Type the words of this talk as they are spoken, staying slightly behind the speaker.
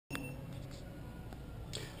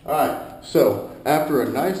Alright, so after a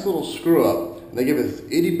nice little screw up, they give us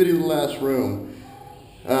itty bitty little ass room.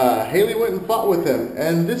 Haley went and fought with him,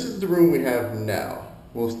 and this is the room we have now.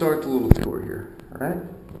 We'll start the little tour here, alright?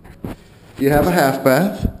 You have a half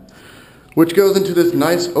bath, which goes into this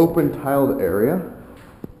nice open tiled area.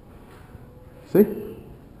 See?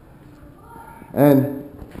 And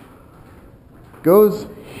goes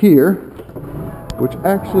here, which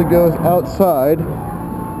actually goes outside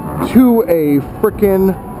to a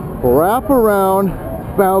frickin' wraparound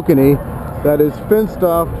balcony that is fenced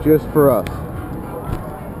off just for us.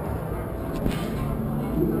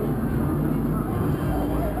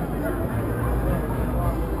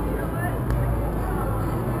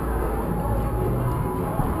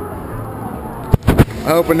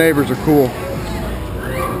 I hope the neighbors are cool.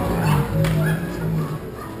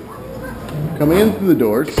 Coming in through the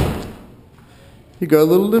doors, you got a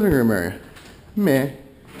little living room area. Meh.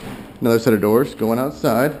 Another set of doors going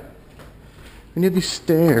outside. And you have these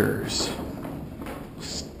stairs.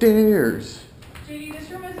 Stairs. JD, this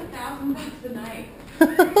room is $1,000 a night.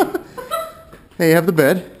 Hey, you have the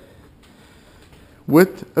bed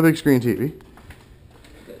with a big screen TV.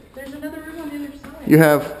 There's another room on the other side. You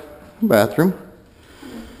have a bathroom.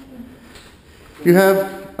 You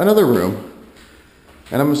have another room.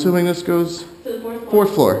 And I'm assuming this goes To the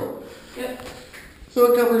fourth floor. Yep.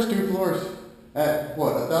 So it covers 2 floors at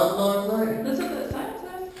what, $1,000 a night? That's what the sign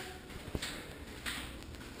says.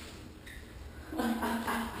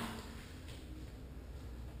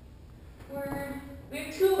 We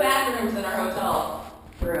have 2 bathrooms in our hotel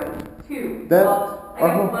room. 2. That- Well, I our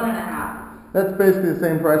guess whole- 1.5. That's basically the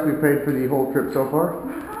same price we paid for the whole trip so far.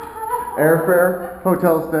 Airfare,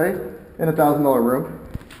 hotel stay, and $1,000 room.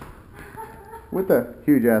 With a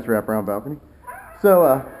huge ass wraparound balcony.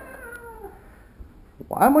 So,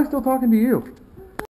 why am I still talking to you?